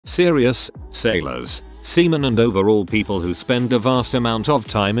Serious, sailors, seamen and overall people who spend a vast amount of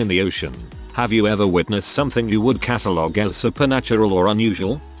time in the ocean. Have you ever witnessed something you would catalog as supernatural or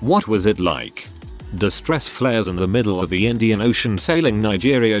unusual? What was it like? Distress flares in the middle of the Indian Ocean sailing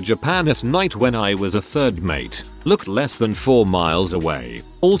Nigeria-Japan at night when I was a third mate. Looked less than 4 miles away.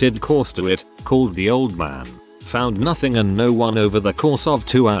 Altered course to it, called the old man. Found nothing and no one over the course of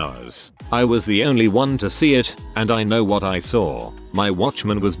 2 hours. I was the only one to see it, and I know what I saw. My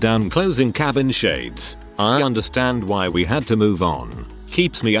watchman was down closing cabin shades. I understand why we had to move on.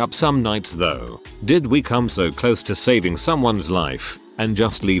 Keeps me up some nights though. Did we come so close to saving someone's life and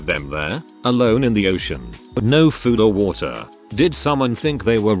just leave them there, alone in the ocean? No food or water. Did someone think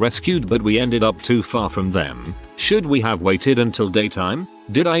they were rescued but we ended up too far from them? Should we have waited until daytime?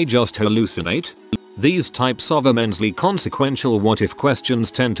 Did I just hallucinate? These types of immensely consequential what if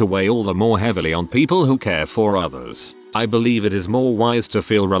questions tend to weigh all the more heavily on people who care for others. I believe it is more wise to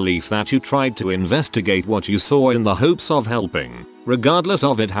feel relief that you tried to investigate what you saw in the hopes of helping, regardless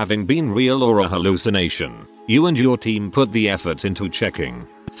of it having been real or a hallucination. You and your team put the effort into checking.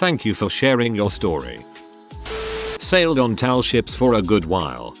 Thank you for sharing your story. Sailed on TAL ships for a good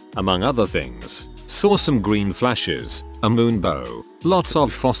while, among other things. Saw some green flashes, a moonbow, lots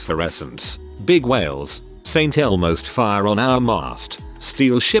of phosphorescence, big whales, St. Elmo's fire on our mast,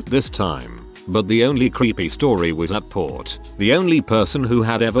 steel ship this time. But the only creepy story was at port. The only person who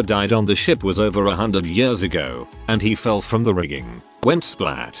had ever died on the ship was over 100 years ago, and he fell from the rigging. Went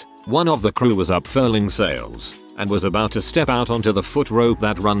splat. One of the crew was up furling sails, and was about to step out onto the foot rope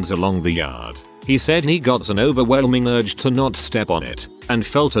that runs along the yard. He said he got an overwhelming urge to not step on it, and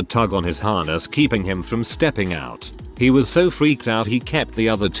felt a tug on his harness keeping him from stepping out. He was so freaked out he kept the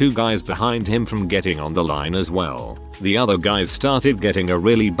other 2 guys behind him from getting on the line as well. The other guys started getting a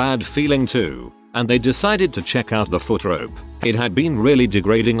really bad feeling too, and they decided to check out the foot rope. It had been really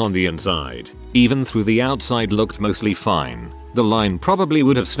degrading on the inside. Even through the outside looked mostly fine. The line probably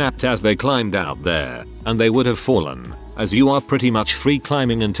would have snapped as they climbed out there, and they would have fallen, as you are pretty much free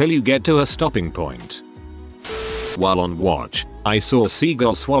climbing until you get to a stopping point. While on watch, I saw a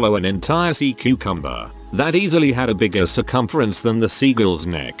seagull swallow an entire sea cucumber that easily had a bigger circumference than the seagull's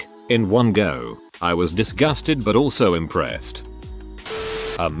neck in one go. I was disgusted but also impressed.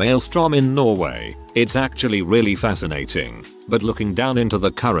 A maelstrom in Norway. It's actually really fascinating, but looking down into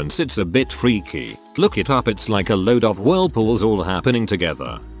the currents it's a bit freaky. Look it up, it's like a load of whirlpools all happening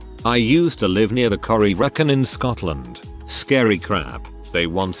together. I used to live near the Corrie Wrekin in Scotland. Scary crap. They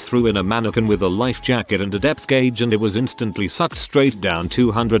once threw in a mannequin with a life jacket and a depth gauge and it was instantly sucked straight down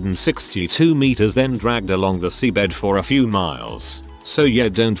 262 meters then dragged along the seabed for a few miles. So yeah,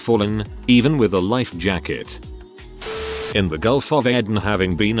 don't fall in, even with a life jacket. In the Gulf of Aden,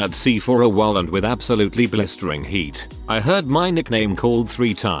 having been at sea for a while and with absolutely blistering heat, I heard my nickname called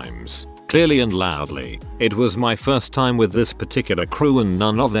 3 times, clearly and loudly. It was my first time with this particular crew and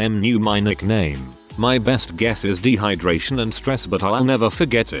none of them knew my nickname. My best guess is dehydration and stress, but I'll never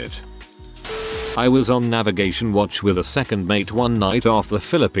forget it. I was on navigation watch with a second mate one night off the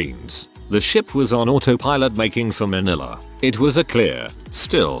Philippines. The ship was on autopilot making for Manila. It was a clear,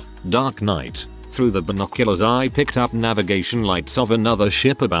 still, dark night. Through the binoculars I picked up navigation lights of another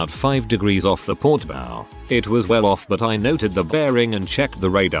ship about 5 degrees off the port bow. It was well off but I noted the bearing and checked the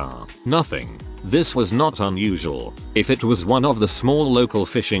radar. Nothing. This was not unusual. If it was one of the small local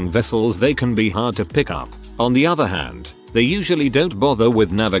fishing vessels they can be hard to pick up. On the other hand, they usually don't bother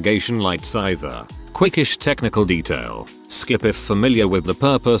with navigation lights either. Quickish technical detail. Skip if familiar with the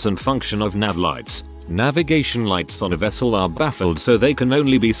purpose and function of nav lights. Navigation lights on a vessel are baffled so they can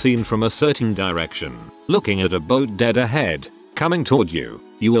only be seen from a certain direction. Looking at a boat dead ahead, coming toward you,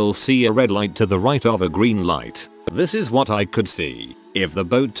 you will see a red light to the right of a green light. This is what I could see. If the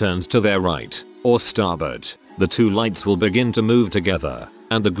boat turns to their right, or starboard, the 2 lights will begin to move together,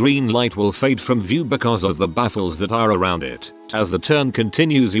 and the green light will fade from view because of the baffles that are around it. As the turn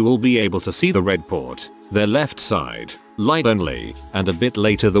continues you will be able to see the red port, their left side, light only, and a bit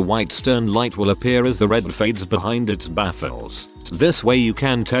later the white stern light will appear as the red fades behind its baffles. This way you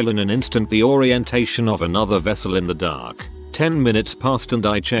can tell in an instant the orientation of another vessel in the dark. 10 minutes passed and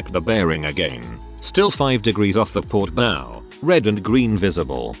I checked the bearing again. Still 5 degrees off the port bow. Red and green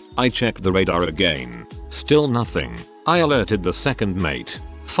visible. I checked the radar again. Still nothing. I alerted the second mate.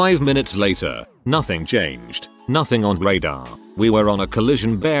 5 minutes later, nothing changed. Nothing on radar. We were on a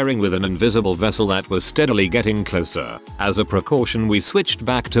collision bearing with an invisible vessel that was steadily getting closer. As a precaution we switched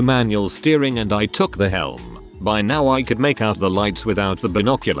back to manual steering and I took the helm. By now I could make out the lights without the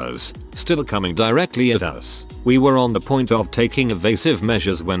binoculars, still coming directly at us. We were on the point of taking evasive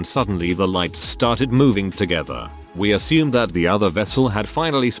measures when suddenly the lights started moving together. We assumed that the other vessel had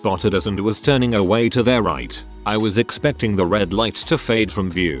finally spotted us and was turning away to their right. I was expecting the red light to fade from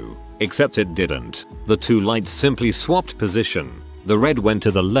view, except it didn't. The two lights simply swapped position. The red went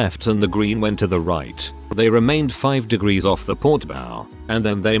to the left and the green went to the right. They remained 5 degrees off the port bow, and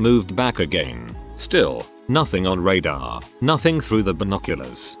then they moved back again. Still, nothing on radar, nothing through the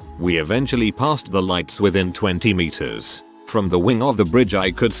binoculars. We eventually passed the lights within 20 meters. From the wing of the bridge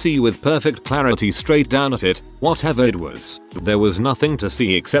I could see with perfect clarity straight down at it, whatever it was. There was nothing to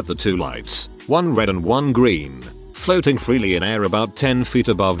see except the two lights, one red and one green, floating freely in air about 10 feet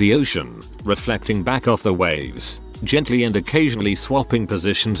above the ocean, reflecting back off the waves, gently and occasionally swapping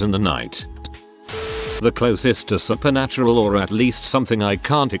positions in the night. The closest to supernatural, or at least something I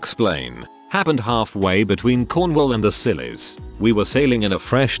can't explain, happened halfway between Cornwall and the Scillies. We were sailing in a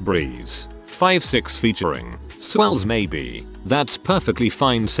fresh breeze, 5-6 featuring swells maybe. That's perfectly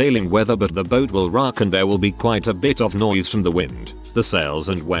fine sailing weather, but the boat will rock and there will be quite a bit of noise from the wind, the sails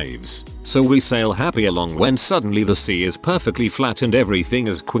and waves. So we sail happy along when suddenly the sea is perfectly flat and everything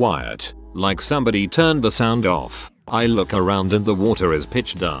is quiet, like somebody turned the sound off. I look around and the water is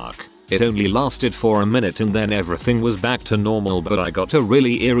pitch dark. It only lasted for a minute and then everything was back to normal, but I got a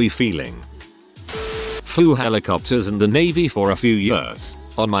really eerie feeling. Flew helicopters in the Navy for a few years.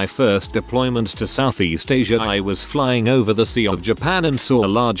 On my first deployment to Southeast Asia, I was flying over the Sea of Japan and saw a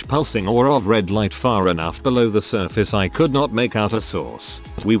large pulsing aura of red light far enough below the surface I could not make out a source.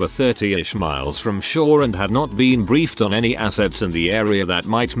 We were 30-ish miles from shore and had not been briefed on any assets in the area that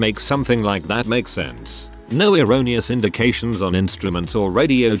might make something like that make sense. No erroneous indications on instruments or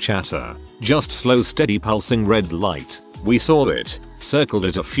radio chatter, just slow steady pulsing red light. We saw it, circled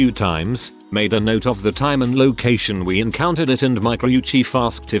it a few times, made a note of the time and location we encountered it, and my crew chief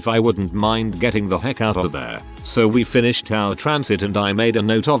asked if I wouldn't mind getting the heck out of there. So we finished our transit and I made a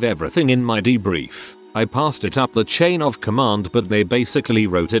note of everything in my debrief. I passed it up the chain of command, but they basically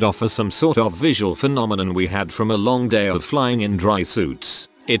wrote it off as some sort of visual phenomenon we had from a long day of flying in dry suits.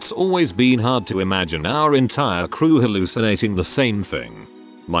 It's always been hard to imagine our entire crew hallucinating the same thing.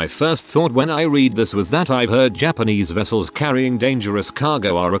 My first thought when I read this was that I've heard Japanese vessels carrying dangerous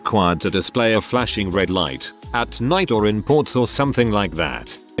cargo are required to display a flashing red light at night or in ports or something like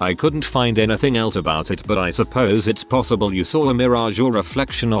that. I couldn't find anything else about it, but I suppose it's possible you saw a mirage or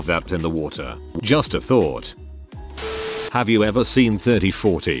reflection of that in the water. Just a thought. Have you ever seen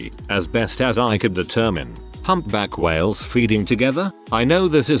 30-40? As best as I could determine, humpback whales feeding together? I know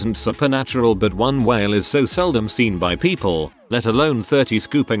this isn't supernatural, but one whale is so seldom seen by people, let alone 30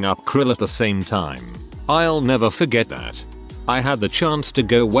 scooping up krill at the same time. I'll never forget that. I had the chance to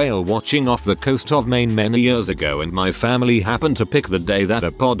go whale watching off the coast of Maine many years ago, and my family happened to pick the day that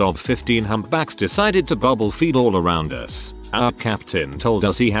a pod of 15 humpbacks decided to bubble feed all around us. Our captain told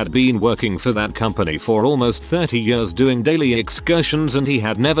us he had been working for that company for almost 30 years doing daily excursions and he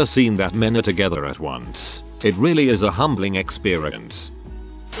had never seen that many together at once. It really is a humbling experience.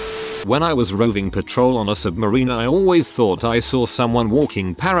 When I was roving patrol on a submarine, I always thought I saw someone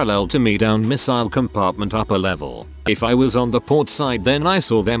walking parallel to me down missile compartment upper level. If I was on the port side, then I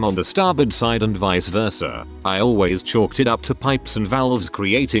saw them on the starboard side and vice versa. I always chalked it up to pipes and valves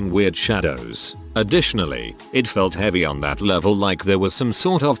creating weird shadows. Additionally, it felt heavy on that level, like there was some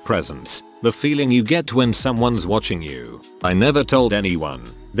sort of presence. The feeling you get when someone's watching you. I never told anyone.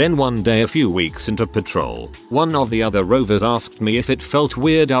 Then one day a few weeks into patrol, one of the other rovers asked me if it felt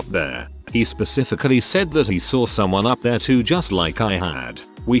weird up there. He specifically said that he saw someone up there too, just like I had.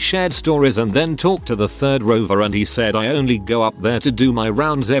 We shared stories and then talked to the third rover, and he said I only go up there to do my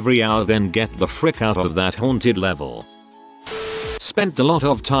rounds every hour, then get the frick out of that haunted level. Spent a lot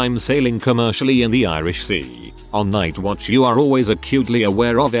of time sailing commercially in the Irish Sea. On night watch you are always acutely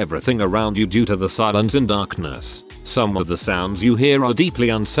aware of everything around you due to the silence and darkness. Some of the sounds you hear are deeply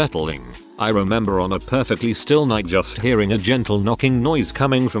unsettling. I remember on a perfectly still night just hearing a gentle knocking noise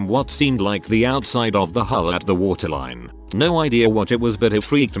coming from what seemed like the outside of the hull at the waterline. No idea what it was, but it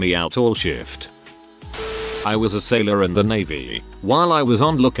freaked me out all shift. I was a sailor in the Navy. While I was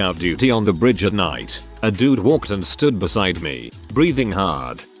on lookout duty on the bridge at night, a dude walked and stood beside me, breathing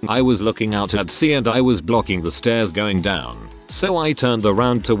hard. I was looking out at sea and I was blocking the stairs going down. So I turned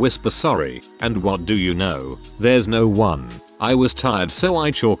around to whisper sorry, and what do you know? There's no one. I was tired, so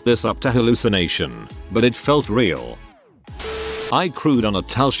I chalked this up to hallucination, but it felt real. I crewed on a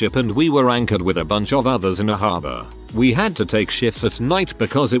tall ship and we were anchored with a bunch of others in a harbor. We had to take shifts at night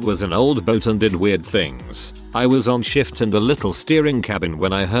because it was an old boat and did weird things. I was on shift in the little steering cabin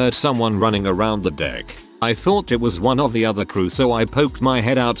when I heard someone running around the deck. I thought it was one of the other crew, so I poked my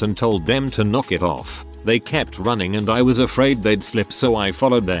head out and told them to knock it off. They kept running and I was afraid they'd slip, so I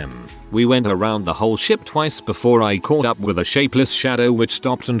followed them. We went around the whole ship twice before I caught up with a shapeless shadow which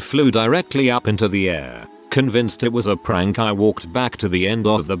stopped and flew directly up into the air. Convinced it was a prank, I walked back to the end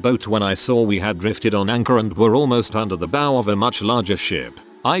of the boat when I saw we had drifted on anchor and were almost under the bow of a much larger ship.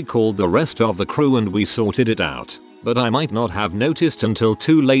 I called the rest of the crew and we sorted it out. But I might not have noticed until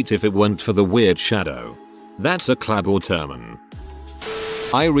too late if it weren't for the weird shadow. That's a Klaborterman.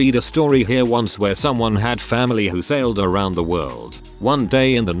 I read a story here once where someone had family who sailed around the world. One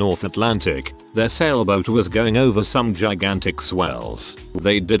day in the North Atlantic, their sailboat was going over some gigantic swells.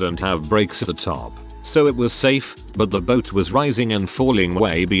 They didn't have brakes at the top, so it was safe, but the boat was rising and falling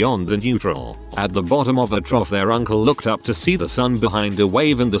way beyond the neutral. At the bottom of a trough, their uncle looked up to see the sun behind a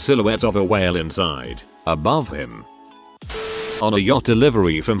wave and the silhouette of a whale inside. Above him. On a yacht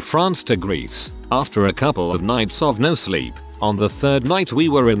delivery from France to Greece, after a couple of nights of no sleep, on the third night we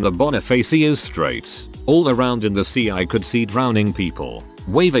were in the Bonifacio Straits. All around in the sea I could see drowning people,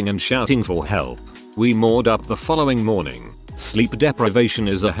 waving and shouting for help. We moored up the following morning. Sleep deprivation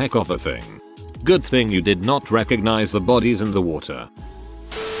is a heck of a thing. Good thing you did not recognize the bodies in the water.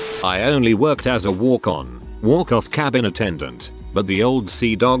 I only worked as a walk-off cabin attendant, but the old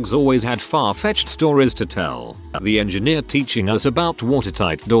sea dogs always had far-fetched stories to tell. The engineer teaching us about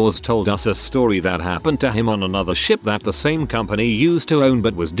watertight doors told us a story that happened to him on another ship that the same company used to own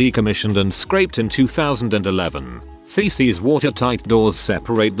but was decommissioned and scrapped in 2011. These watertight doors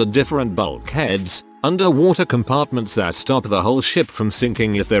separate the different bulkheads, underwater compartments that stop the whole ship from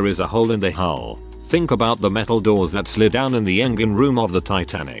sinking if there is a hole in the hull. Think about the metal doors that slid down in the engine room of the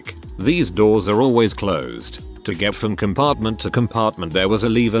Titanic. These doors are always closed. To get from compartment to compartment there was a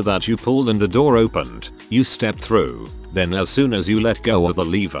lever that you pulled and the door opened. You stepped through. Then as soon as you let go of the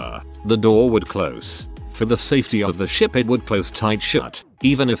lever, the door would close. For the safety of the ship it would close tight shut,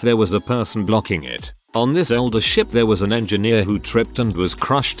 even if there was a person blocking it. On this older ship there was an engineer who tripped and was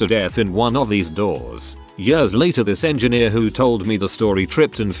crushed to death in one of these doors. Years later this engineer who told me the story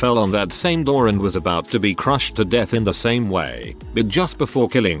tripped and fell on that same door and was about to be crushed to death in the same way. But just before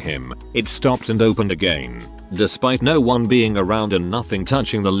killing him, it stopped and opened again. Despite no one being around and nothing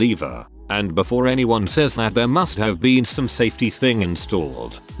touching the lever. And before anyone says that, there must have been some safety thing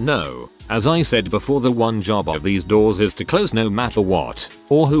installed. No. As I said before, the one job of these doors is to close no matter what,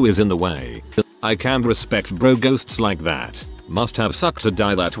 or who is in the way. I can respect bro ghosts like that. Must have sucked to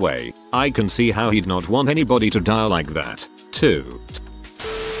die that way. I can see how he'd not want anybody to die like that. 2.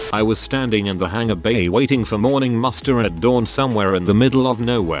 I was standing in the hangar bay waiting for morning muster at dawn somewhere in the middle of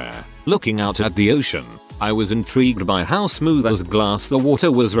nowhere, looking out at the ocean. I was intrigued by how smooth as glass the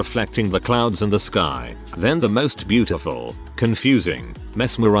water was reflecting the clouds and the sky. Then the most beautiful, confusing,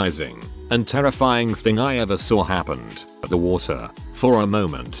 mesmerizing, and terrifying thing I ever saw happened. The water, for a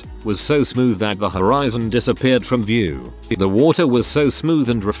moment, was so smooth that the horizon disappeared from view. The water was so smooth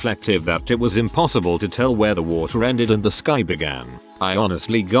and reflective that it was impossible to tell where the water ended and the sky began. I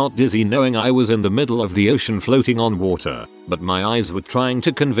honestly got dizzy knowing I was in the middle of the ocean floating on water, but my eyes were trying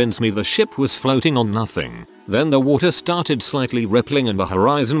to convince me the ship was floating on nothing. Then the water started slightly rippling and the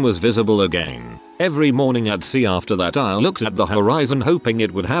horizon was visible again. Every morning at sea after that I looked at the horizon hoping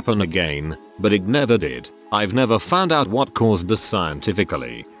it would happen again, but it never did. I've never found out what caused this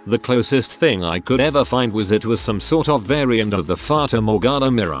scientifically. The closest thing I could ever find was it was some sort of variant of the Fata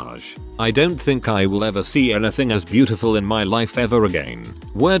Morgana mirage. I don't think I will ever see anything as beautiful in my life ever again.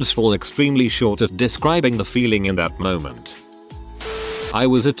 Words fall extremely short at describing the feeling in that moment. I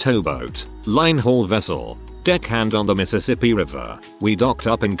was a towboat, line haul vessel, deckhand on the Mississippi River. We docked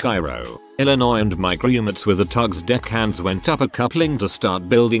up in Cairo, Illinois, and my crewmates with the tug's deckhands went up a coupling to start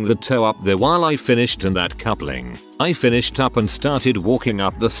building the tow up there while I finished in that coupling. I finished up and started walking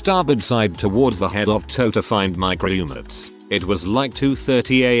up the starboard side towards the head of tow to find my crewmates. It was like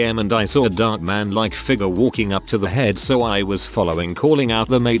 2:30 AM and I saw a dark man-like figure walking up to the head, so I was following, calling out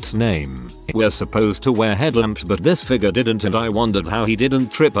the mate's name. We're supposed to wear headlamps but this figure didn't, and I wondered how he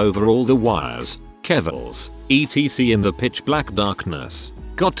didn't trip over all the wires, cables, etc. in the pitch black darkness.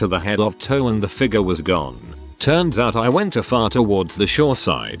 Got to the head of tow and the figure was gone. Turns out I went too far towards the shore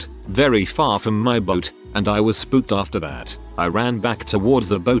side, very far from my boat, and I was spooked after that. I ran back towards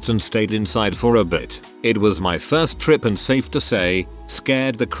the boat and stayed inside for a bit. It was my first trip and safe to say,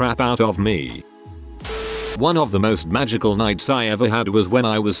 scared the crap out of me. One of the most magical nights I ever had was when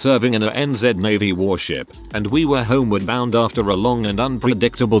I was serving in a NZ Navy warship, and we were homeward bound after a long and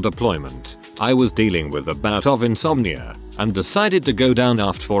unpredictable deployment. I was dealing with a bout of insomnia, and decided to go down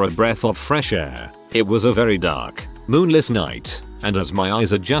aft for a breath of fresh air. It was a very dark, moonless night, and as my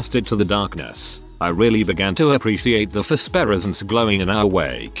eyes adjusted to the darkness, I really began to appreciate the phosphorescence glowing in our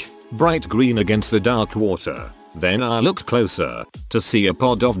wake. bright green against the dark water. Then I looked closer to see a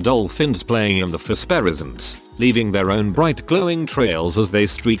pod of dolphins playing in the phosphorescence, leaving their own bright glowing trails as they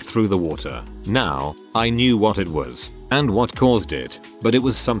streaked through the water. Now, I knew what it was and what caused it, but it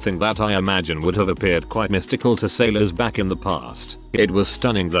was something that I imagine would have appeared quite mystical to sailors back in the past. It was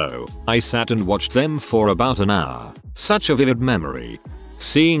stunning though. I sat and watched them for about an hour. Such a vivid memory.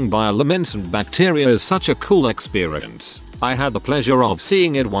 Seeing bioluminescent bacteria is such a cool experience. I had the pleasure of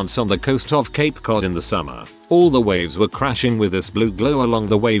seeing it once on the coast of Cape Cod in the summer. All the waves were crashing with this blue glow along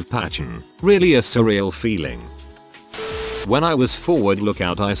the wave pattern. Really a surreal feeling. When I was forward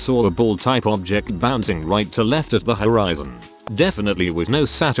lookout, I saw a ball type object bouncing right to left at the horizon. Definitely was no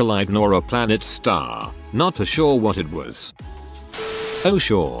satellite nor a planet star. Not too sure what it was. Oh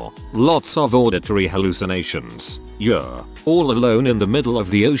sure, lots of auditory hallucinations. You're all alone in the middle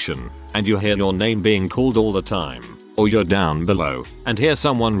of the ocean and you hear your name being called all the time. Or you're down below and hear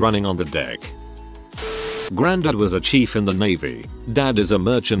someone running on the deck. Granddad was a chief in the Navy. Dad is a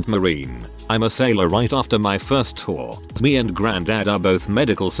merchant marine. I'm a sailor right after my first tour. Me and Granddad are both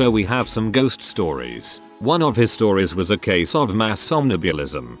medical, so we have some ghost stories. One of his stories was a case of mass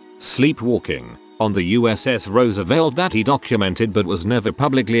somnambulism, sleepwalking, on the USS Roosevelt that he documented but was never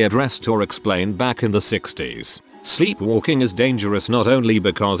publicly addressed or explained back in the 60s. Sleepwalking is dangerous not only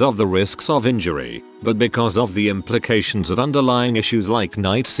because of the risks of injury, but because of the implications of underlying issues like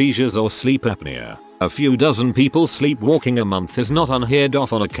night seizures or sleep apnea. A few dozen people sleepwalking a month is not unheard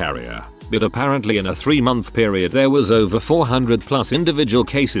of on a carrier, but apparently in a 3-month period there was over 400 plus individual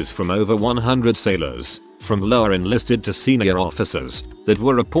cases from over 100 sailors, from lower enlisted to senior officers, that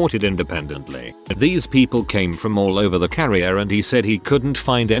were reported independently. These people came from all over the carrier and he said he couldn't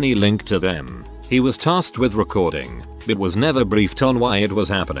find any link to them. He was tasked with recording, but was never briefed on why it was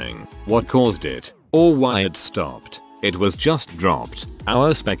happening, what caused it, or why it stopped. It was just dropped.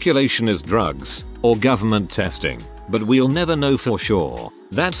 Our speculation is drugs, or government testing, but we'll never know for sure.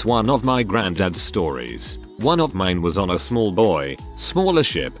 That's one of my granddad's stories. One of mine was on a smaller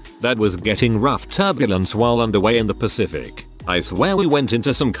ship, that was getting rough turbulence while underway in the Pacific. I swear we went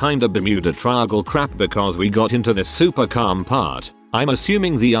into some kinda Bermuda Triangle crap because we got into this super calm part. I'm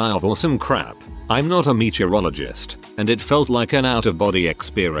assuming the Eye of Awesome crap. I'm not a meteorologist, and it felt like an out-of-body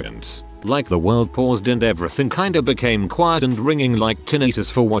experience. Like the world paused and everything kinda became quiet and ringing like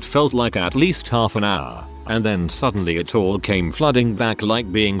tinnitus for what felt like at least half an hour. And then suddenly it all came flooding back like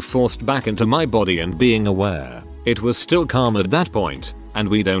being forced back into my body and being aware. It was still calm at that point, and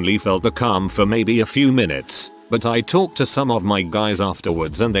we'd only felt the calm for maybe a few minutes. But I talked to some of my guys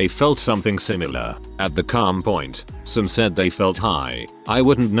afterwards and they felt something similar. At the calm point, some said they felt high. I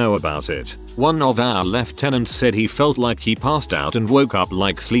wouldn't know about it. One of our lieutenants said he felt like he passed out and woke up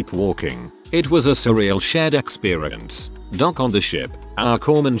like sleepwalking. It was a surreal shared experience. Doc on the ship, our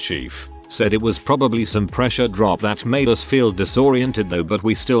corpsman chief, said it was probably some pressure drop that made us feel disoriented though, but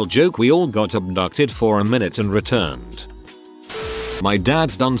we still joke we all got abducted for a minute and returned. My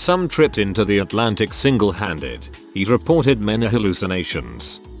dad's done some trips into the Atlantic single-handed. He's reported many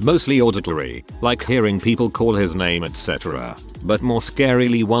hallucinations, mostly auditory, like hearing people call his name etc. But more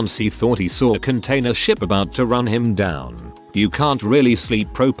scarily once he thought he saw a container ship about to run him down. You can't really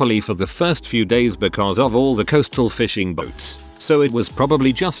sleep properly for the first few days because of all the coastal fishing boats, so it was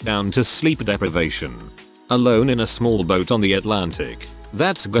probably just down to sleep deprivation. Alone in a small boat on the Atlantic.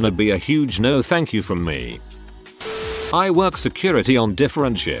 That's gonna be a huge no thank you from me. I work security on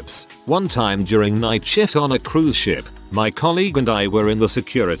different ships. One time during night shift on a cruise ship, my colleague and I were in the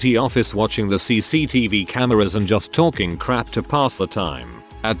security office watching the CCTV cameras and just talking crap to pass the time.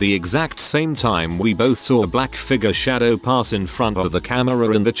 At the exact same time we both saw a black figure shadow pass in front of the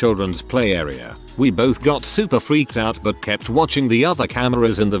camera in the children's play area. We both got super freaked out but kept watching the other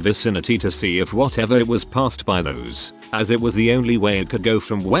cameras in the vicinity to see if whatever it was passed by those, as it was the only way it could go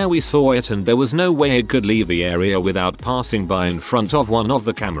from where we saw it and there was no way it could leave the area without passing by in front of one of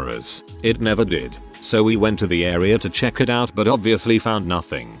the cameras. It never did. So we went to the area to check it out but obviously found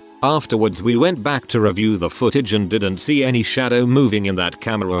nothing. Afterwards we went back to review the footage and didn't see any shadow moving in that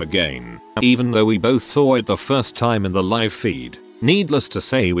camera again, even though we both saw it the first time in the live feed. Needless to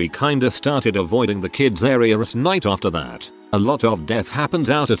say we kinda started avoiding the kids area at night after that. A lot of death happens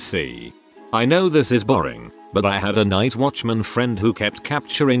out at sea. I know this is boring, but I had a night watchman friend who kept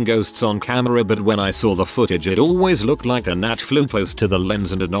capturing ghosts on camera, but when I saw the footage it always looked like a gnat flew close to the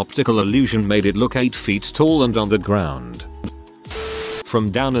lens and an optical illusion made it look 8 feet tall and on the ground. From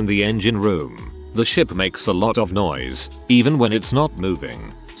down in the engine room, the ship makes a lot of noise, even when it's not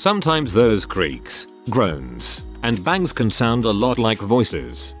moving. Sometimes those creaks, groans, and bangs can sound a lot like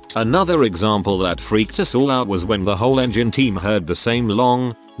voices. Another example that freaked us all out was when the whole engine team heard the same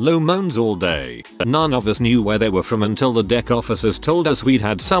long, low moans all day. None of us knew where they were from until the deck officers told us we'd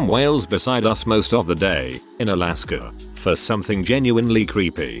had some whales beside us most of the day in Alaska. For something genuinely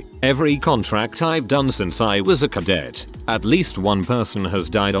creepy, every contract I've done since I was a cadet, at least one person has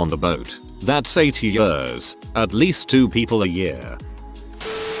died on the boat. That's 8 years, at least 2 people a year.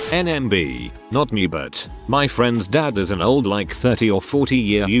 NMB, not me but my friend's dad is an old like 30 or 40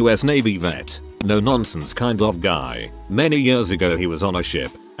 year US Navy vet. No nonsense kind of guy. Many years ago he was on a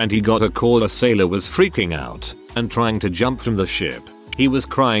ship and he got a call a sailor was freaking out and trying to jump from the ship. He was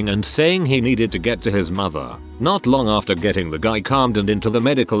crying and saying he needed to get to his mother. Not long after getting the guy calmed and into the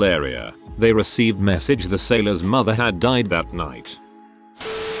medical area, they received message the sailor's mother had died that night.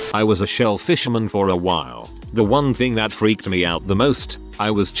 I was a shell fisherman for a while. The one thing that freaked me out the most,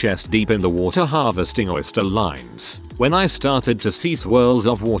 I was chest deep in the water harvesting oyster lines, when I started to see swirls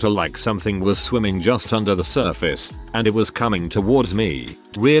of water like something was swimming just under the surface, and it was coming towards me.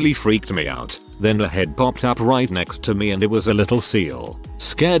 It really freaked me out. Then a head popped up right next to me and it was a little seal.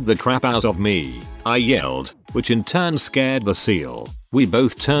 Scared the crap out of me. I yelled, which in turn scared the seal. We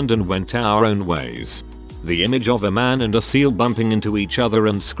both turned and went our own ways. The image of a man and a seal bumping into each other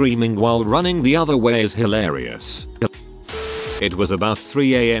and screaming while running the other way is hilarious. It was about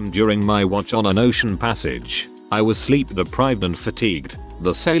 3 AM during my watch on an ocean passage. I was sleep deprived and fatigued.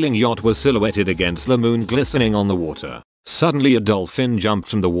 The sailing yacht was silhouetted against the moon glistening on the water. Suddenly a dolphin jumped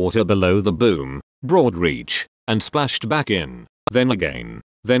from the water below the boom, broad reach, and splashed back in. Then again,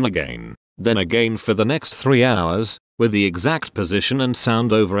 then again, then again for the next 3 hours, with the exact position and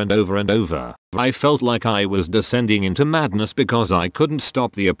sound over and over and over. I felt like I was descending into madness because I couldn't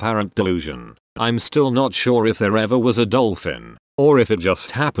stop the apparent delusion. I'm still not sure if there ever was a dolphin, or if it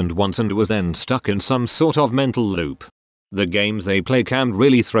just happened once and was then stuck in some sort of mental loop. The games they play can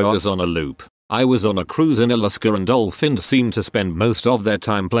really throw us on a loop. I was on a cruise in Alaska and dolphins seem to spend most of their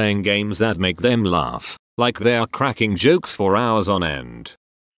time playing games that make them laugh, like they are cracking jokes for hours on end.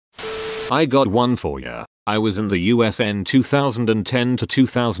 I got one for ya. I was in the USN 2010 to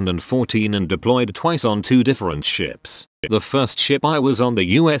 2014 and deployed twice on 2 different ships. The first ship I was on,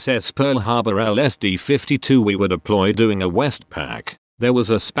 the USS Pearl Harbor LSD-52, we were deployed doing a Westpac. There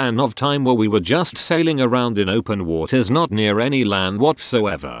was a span of time where we were just sailing around in open waters not near any land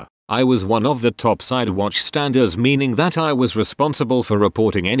whatsoever. I was one of the topside watchstanders, meaning that I was responsible for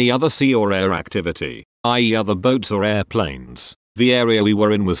reporting any other sea or air activity, i.e. other boats or airplanes. The area we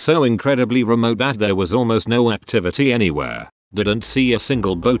were in was so incredibly remote that there was almost no activity anywhere. Didn't see a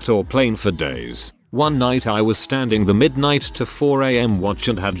single boat or plane for days. One night I was standing the midnight to 4 AM watch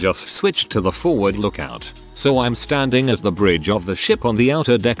and had just switched to the forward lookout. So I'm standing at the bridge of the ship on the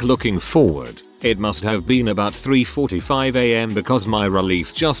outer deck looking forward. It must have been about 3:45 AM because my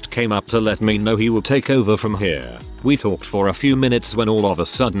relief just came up to let me know he would take over from here. We talked for a few minutes when all of a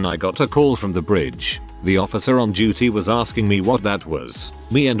sudden I got a call from the bridge. The officer on duty was asking me what that was.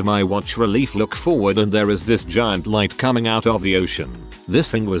 Me and my watch relief look forward and there is this giant light coming out of the ocean.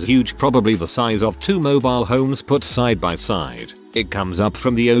 This thing was huge, probably the size of 2 mobile homes put side by side. It comes up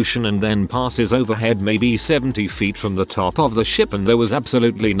from the ocean and then passes overhead maybe 70 feet from the top of the ship and there was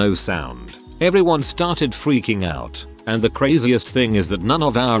absolutely no sound. Everyone started freaking out. And the craziest thing is that none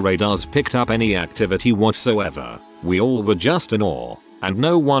of our radars picked up any activity whatsoever. We all were just in awe. And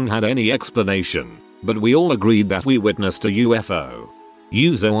no one had any explanation. But we all agreed that we witnessed a UFO.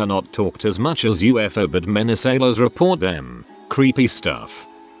 USO are not talked as much as UFO, but many sailors report them. Creepy stuff.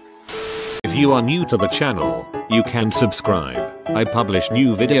 If you are new to the channel, you can subscribe. I publish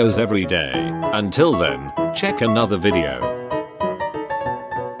new videos every day. Until then, check another video.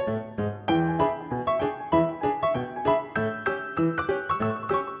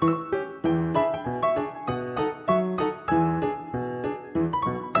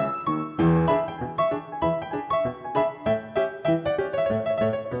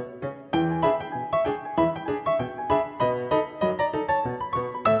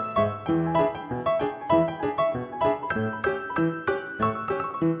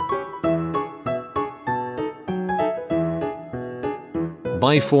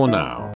 Bye for now.